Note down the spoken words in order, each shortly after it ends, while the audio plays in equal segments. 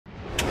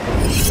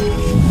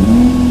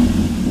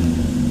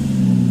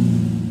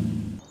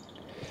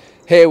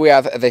Here we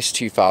have this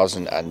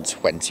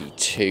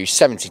 2022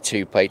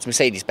 72 plate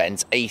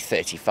Mercedes-Benz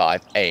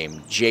A35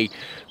 AMG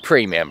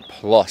Premium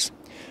Plus.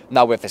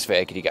 Now with this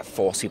vehicle you get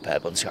 4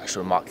 superb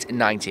unscratchable marked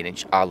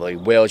 19-inch alloy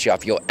wheels. You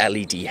have your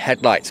LED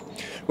headlights.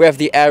 We have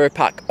the aero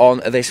pack on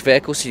this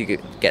vehicle, so you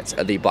get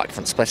the black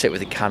front splitter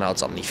with the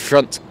canards on the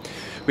front.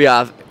 We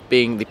have,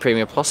 being the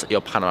Premium Plus,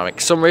 your panoramic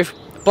sunroof,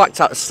 blacked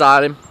out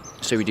styling,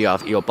 so we do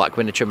have your black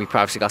window trim, your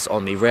privacy glass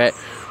on the rear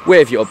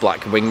with your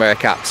black wing mirror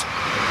caps.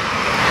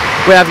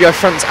 We have your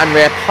front and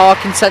rear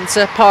parking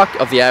sensor. Part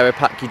of the aero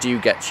pack you do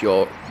get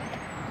your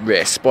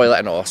rear spoiler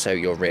and also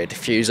your rear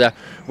diffuser,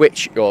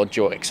 which your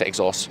dual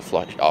exhaust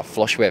are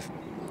flush with.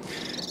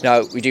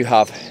 Now we do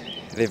have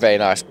the very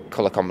nice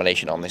colour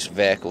combination on this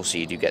vehicle, so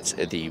you do get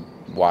the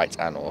white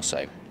and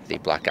also the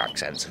black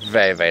accents.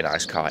 Very, very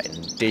nice car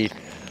indeed.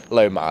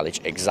 Low mileage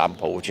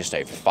example with just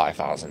over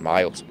 5,000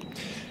 miles.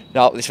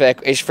 Now this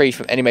vehicle is free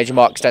from any major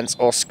mark, dents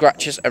or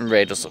scratches, and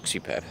rear does look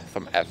superb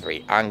from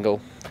every angle.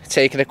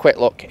 Taking a quick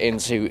look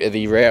into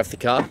the rear of the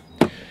car,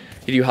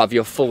 you do have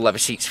your full leather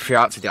seats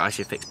throughout with the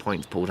ISOFIX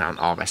point pull down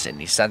armrest in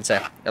the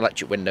centre,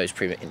 electric windows,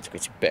 premium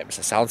integrated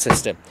Burmester sound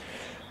system.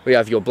 We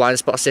have your blind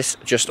spot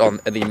assist just on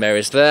the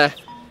mirrors there.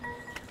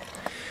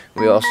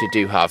 We also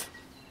do have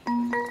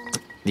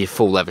the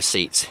full leather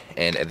seats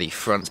in the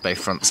front. Both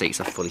front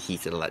seats are fully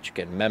heated, electric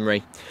and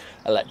memory.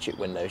 Electric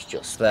windows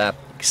just there.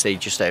 You can see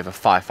just over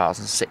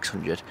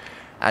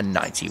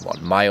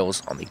 5,691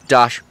 miles on the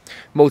dash.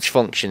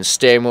 Multifunction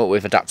steering wheel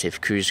with adaptive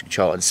cruise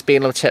control and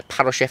speed limiter.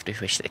 Paddle shift if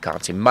you wish to the car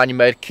into manual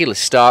mode. Keyless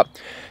start.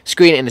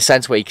 Screen in the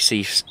centre where you can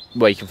see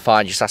where you can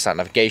find your satellite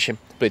navigation.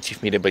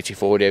 Bluetooth media,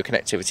 Bluetooth audio,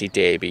 connectivity,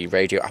 DAB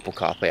radio, Apple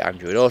CarPlay,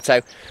 Android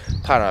Auto.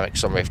 Panoramic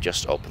sunroof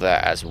just up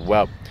there as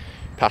well.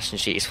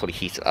 Passenger seat is fully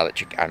heated,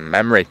 electric and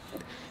memory.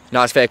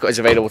 Now this vehicle is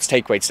available to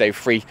take away today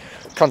free.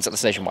 Contact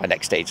us nationwide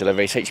next day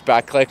delivery.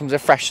 HBI Clear comes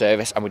with a fresh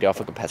service, and we do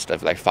offer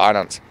competitive low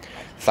finance.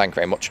 Thank you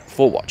very much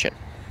for watching.